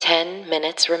10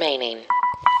 minutes remaining.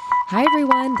 Hi,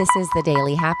 everyone. This is the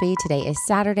Daily Happy. Today is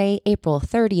Saturday, April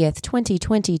 30th,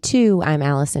 2022. I'm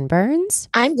Allison Burns.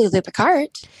 I'm Lulu Picard.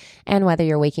 And whether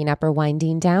you're waking up or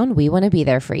winding down, we want to be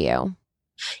there for you.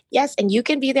 Yes, and you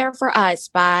can be there for us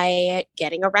by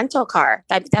getting a rental car.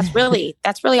 That's really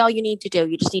all you need to do.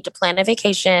 You just need to plan a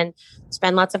vacation,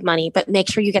 spend lots of money, but make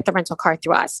sure you get the rental car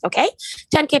through us, okay?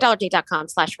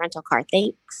 10kdollarday.com/rental car.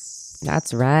 Thanks.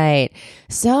 That's right.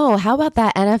 So how about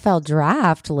that NFL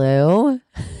draft, Lou?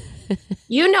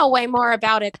 You know way more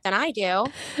about it than I do.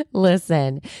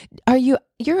 Listen,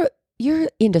 you're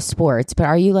into sports, but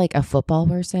are you like a football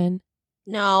person?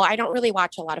 No, I don't really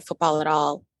watch a lot of football at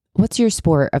all. What's your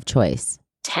sport of choice?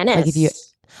 Tennis. Like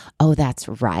oh, that's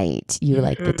right. You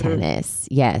like the tennis.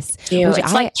 Yes.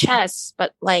 It's like chess,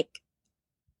 but like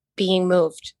being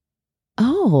moved.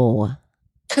 Oh.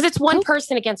 Because it's one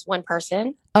person against one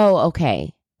person. Oh,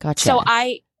 okay. Gotcha.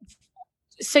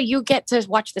 So you get to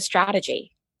watch the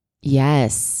strategy.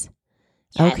 Yes.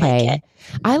 Yeah, okay.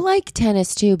 I like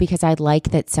tennis too because I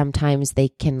like that sometimes they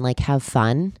can like have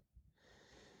fun.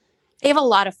 They have a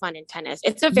lot of fun in tennis.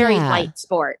 It's a very light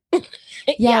sport.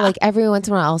 Yeah, like every once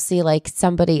in a while I'll see like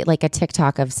somebody, like a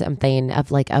TikTok of something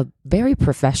of like a very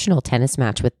professional tennis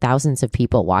match with thousands of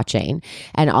people watching.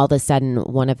 And all of a sudden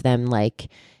one of them like,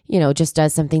 you know, just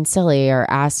does something silly or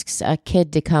asks a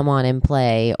kid to come on and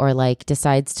play or like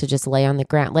decides to just lay on the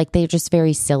ground. Like they're just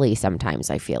very silly sometimes,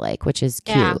 I feel like, which is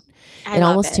cute. Yeah, it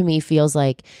almost to me feels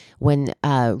like when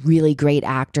really great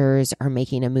actors are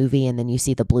making a movie and then you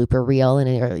see the blooper reel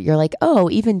and you're like, oh,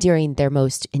 even during their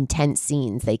most intense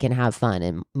scenes, they can have fun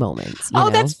in moments. You know?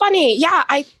 That's funny. Yeah,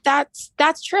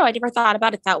 that's true. I never thought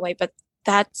about it that way, but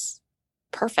that's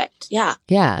perfect. Yeah.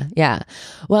 Yeah.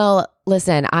 Well,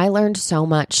 listen, I learned so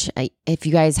much. If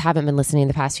you guys haven't been listening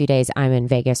the past few days, I'm in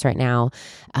Vegas right now,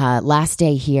 last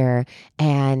day here,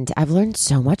 and I've learned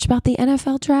so much about the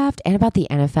NFL draft and about the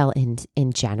NFL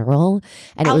in general.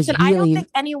 And Allison, it was really, I don't think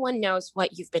anyone knows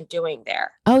what you've been doing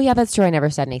there. Oh yeah, that's true. I never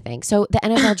said anything. So the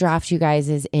NFL draft, you guys,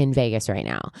 is in Vegas right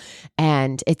now,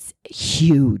 and it's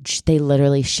huge. They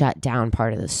literally shut down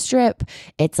part of the strip.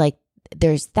 It's like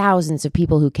there's thousands of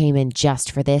people who came in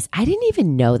just for this. I didn't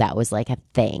even know that was like a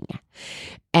thing.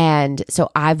 And so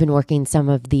I've been working some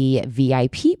of the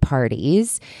VIP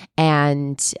parties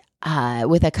and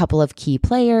with a couple of key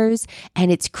players.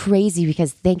 And it's crazy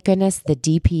because thank goodness the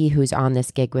DP who's on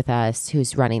this gig with us,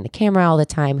 who's running the camera all the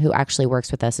time, who actually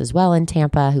works with us as well in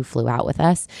Tampa, who flew out with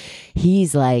us,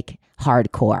 he's like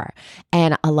hardcore.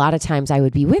 And a lot of times I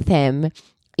would be with him,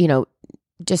 you know,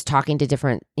 just talking to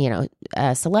different,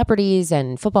 celebrities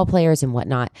and football players and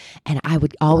whatnot. And I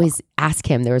would always ask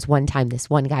him, there was one time this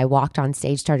one guy walked on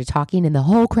stage, started talking, and the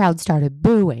whole crowd started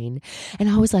booing. And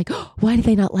I was like, oh, why do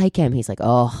they not like him? He's like,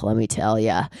 oh, let me tell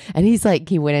you. And he's like,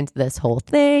 he went into this whole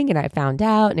thing and I found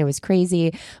out and it was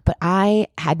crazy. But I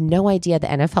had no idea the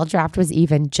NFL draft was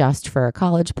even just for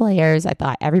college players. I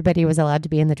thought everybody was allowed to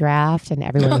be in the draft and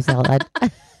everyone was allowed.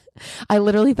 I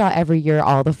literally thought every year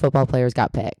all the football players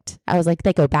got picked. I was like,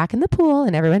 they go back in the pool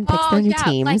and everyone picks their new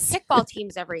teams. Like kickball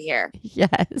teams every year.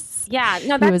 Yes. Yeah.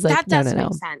 No, that does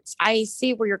make sense. I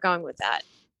see where you're going with that.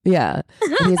 Yeah.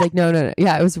 And he was like, no.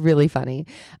 Yeah, it was really funny.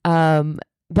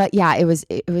 But yeah, it was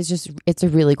just, it's a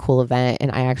really cool event.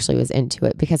 And I actually was into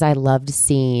it because I loved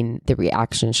seeing the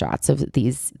reaction shots of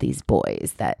these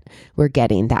boys that were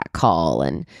getting that call.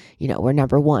 And, you know, we're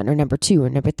number 1 or number 2 or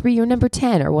number 3 or number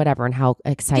 10 or whatever, and how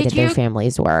excited their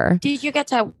families were. Did you get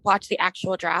to watch the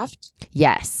actual draft?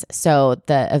 Yes. So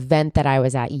the event that I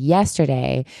was at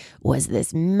yesterday was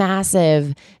this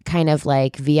massive kind of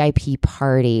like VIP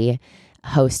party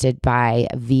hosted by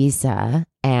Visa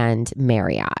and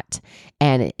Marriott.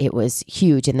 And it was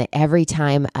huge. And every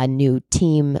time a new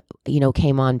team,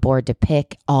 came on board to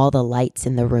pick, all the lights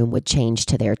in the room would change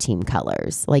to their team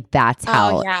colors. Like that's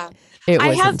how it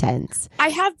was intense. I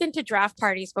have been to draft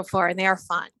parties before and they are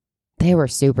fun. They were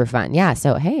super fun. Yeah.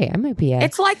 So, hey, I might be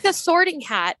It's like the Sorting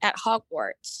Hat at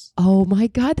Hogwarts. Oh my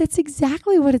God. That's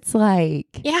exactly what it's like.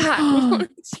 Yeah.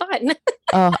 It's fun.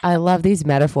 Oh, I love these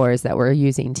metaphors that we're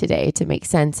using today to make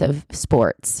sense of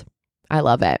sports. I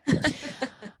love it.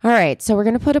 All right. So we're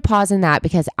going to put a pause in that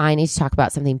because I need to talk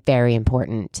about something very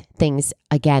important. Things,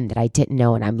 again, that I didn't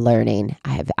know and I'm learning.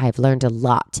 I've learned a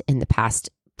lot in the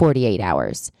past 48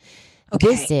 hours. Okay.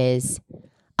 This is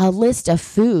a list of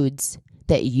foods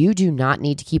that you do not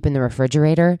need to keep in the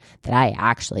refrigerator that I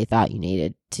actually thought you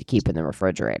needed to keep in the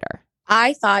refrigerator.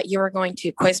 I thought you were going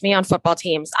to quiz me on football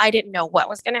teams. I didn't know what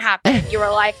was going to happen. You were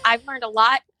like, I've learned a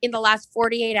lot in the last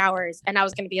 48 hours. And I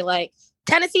was going to be like,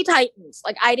 Tennessee Titans.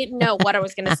 Like, I didn't know what I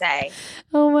was going to say.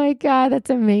 Oh my God, that's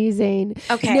amazing.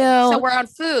 Okay. No. So we're on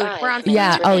food. We're on food.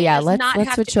 Yeah. Oh yeah.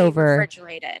 Let's switch over.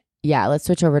 Refrigerated. Yeah. Let's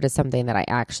switch over to something that I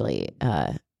actually,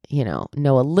 know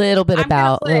a little bit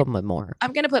about, a little bit more.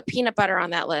 I'm going to put peanut butter on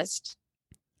that list.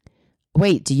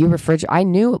 Wait, do you refrigerate? I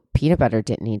knew peanut butter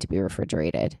didn't need to be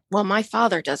refrigerated. Well, my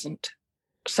father doesn't.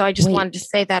 So I just wanted to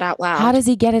say that out loud. How does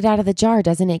he get it out of the jar?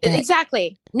 Doesn't it get...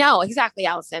 Exactly. No, exactly,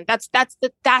 Allison. That's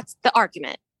the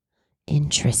argument.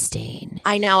 Interesting.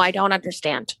 I know. I don't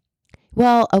understand.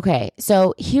 Well, okay.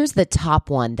 So here's the top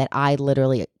one that I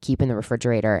literally keep in the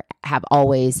refrigerator. Have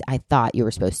always, I thought you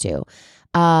were supposed to.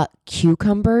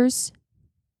 Cucumbers.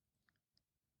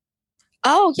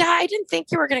 Oh, yeah. I didn't think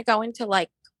you were going to go into like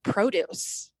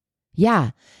produce.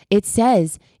 Yeah. It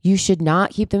says you should not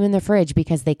keep them in the fridge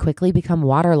because they quickly become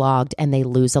waterlogged and they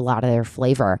lose a lot of their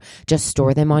flavor. Just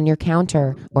store them on your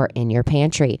counter or in your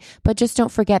pantry. But just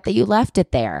don't forget that you left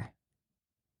it there.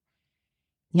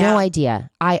 No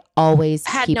idea. I always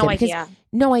had keep no them idea.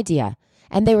 No idea.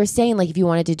 And they were saying like if you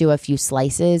wanted to do a few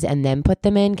slices and then put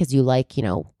them in because you like,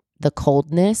 the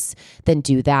coldness, then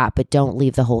do that. But don't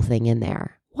leave the whole thing in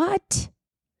there. What?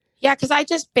 Yeah, because I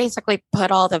just basically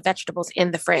put all the vegetables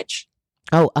in the fridge.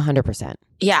 Oh, 100%.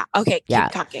 Yeah. Okay.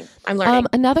 Keep talking. I'm learning.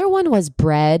 Another one was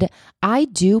bread. I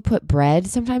do put bread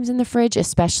sometimes in the fridge,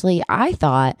 especially I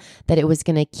thought that it was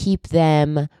going to keep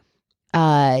them,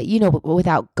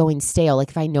 without going stale. Like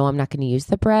if I know I'm not going to use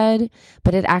the bread,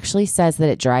 but it actually says that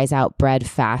it dries out bread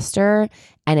faster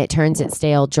and it turns it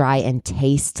stale, dry, and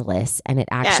tasteless. And it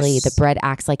actually, the bread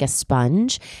acts like a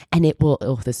sponge and it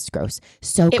will, this is gross,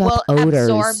 soak up odors.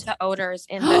 It will absorb the odors.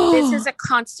 This is a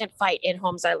constant fight in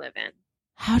homes I live in.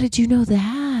 How did you know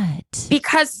that?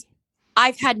 Because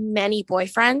I've had many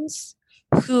boyfriends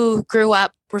who grew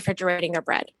up refrigerating their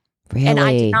bread. Really? And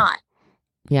I did not.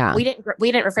 Yeah. We didn't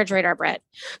refrigerate our bread.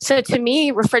 So to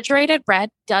me, refrigerated bread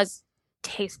does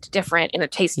taste different and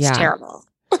it tastes terrible.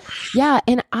 Yeah.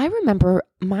 And I remember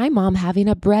my mom having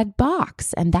a bread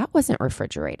box and that wasn't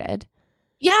refrigerated.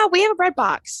 Yeah, we have a bread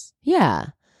box. Yeah.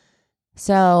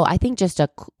 So I think just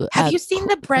have you seen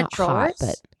the bread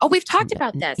drawers? We've talked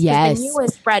about this. Yes. The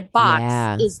newest bread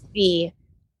box is the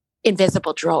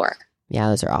invisible drawer. Yeah,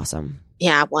 those are awesome.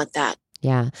 Yeah, I want that.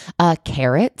 Yeah.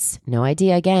 Carrots, no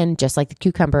idea. Again, just like the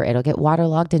cucumber, it'll get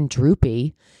waterlogged and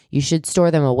droopy. You should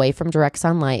store them away from direct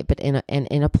sunlight, but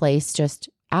in a place just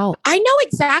out. I know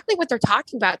exactly what they're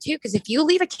talking about too, because if you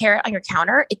leave a carrot on your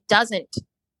counter, it doesn't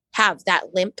have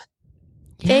that limp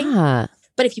thing. Yeah.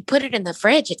 But if you put it in the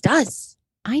fridge, it does.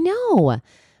 I know.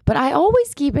 But I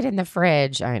always keep it in the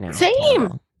fridge. I know.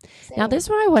 Same. Now, this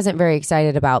one I wasn't very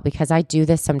excited about because I do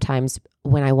this sometimes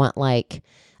when I want like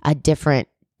a different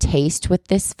taste with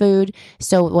this food.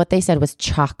 So what they said was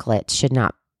chocolate should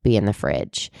not be in the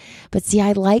fridge. But see,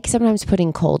 I like sometimes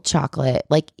putting cold chocolate.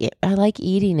 I like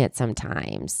eating it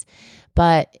sometimes.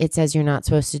 But it says you're not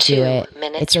supposed to do it.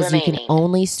 It says remaining. You can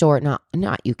only store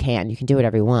you can do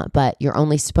whatever you want, but you're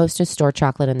only supposed to store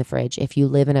chocolate in the fridge if you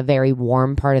live in a very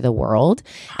warm part of the world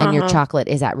and your chocolate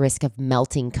is at risk of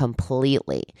melting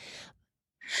completely.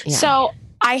 Yeah. So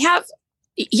I have,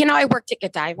 I worked at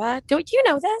Godiva. Do you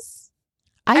know this?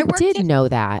 I did know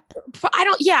that.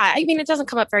 It doesn't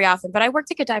come up very often, but I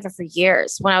worked at Godiva for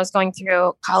years when I was going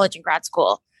through college and grad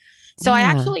school. So I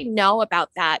actually know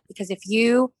about that because if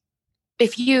you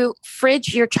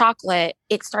fridge your chocolate,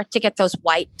 it starts to get those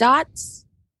white dots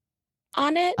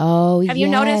on it. Oh, have you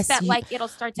noticed that it'll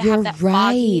start to have that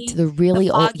foggy, the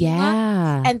really old, look?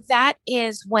 And that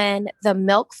is when the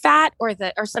milk fat or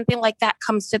something like that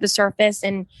comes to the surface,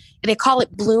 and they call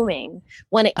it blooming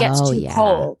when it gets too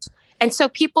cold. And so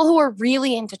people who are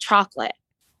really into chocolate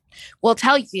will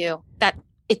tell you that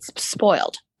it's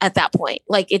spoiled at that point.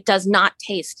 Like it does not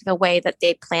taste the way that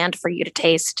they planned for you to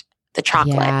taste the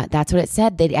chocolate. Yeah, that's what it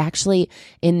said. They'd actually,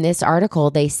 in this article,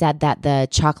 they said that the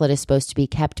chocolate is supposed to be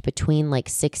kept between like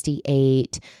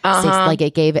 68, 60, like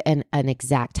it gave an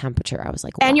exact temperature. I was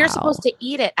like, wow. And you're supposed to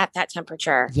eat it at that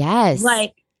temperature. Yes.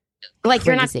 Like crazy.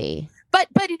 You're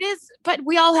not, but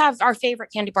we all have our favorite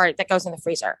candy bar that goes in the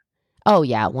freezer. Oh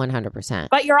yeah, 100%.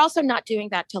 But you're also not doing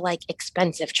that to like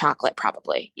expensive chocolate.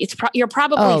 Probably you're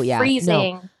probably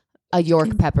freezing a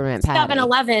York peppermint patty.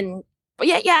 7-Eleven.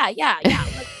 Yeah.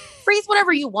 Like, freeze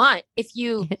whatever you want if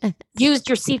you used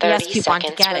your CVS coupon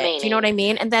to get it. Do you know what I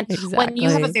mean? And then when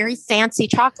you have a very fancy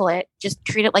chocolate, just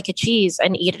treat it like a cheese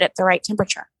and eat it at the right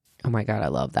temperature. Oh my God, I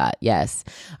love that. Yes.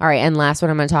 All right. And last one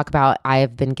I'm going to talk about, I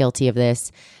have been guilty of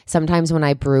this. Sometimes when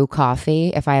I brew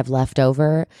coffee, if I have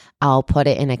leftover, I'll put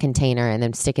it in a container and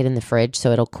then stick it in the fridge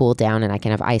so it'll cool down and I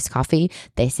can have iced coffee.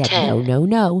 They said, 10,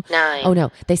 no. 9, Oh,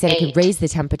 no. They said 8, it can raise the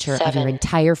temperature of your 7,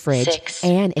 entire fridge 6,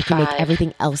 and it can make 5,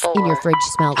 everything else in your 4, fridge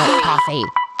smell like 3, coffee.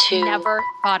 2, Never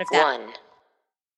thought of that. 1.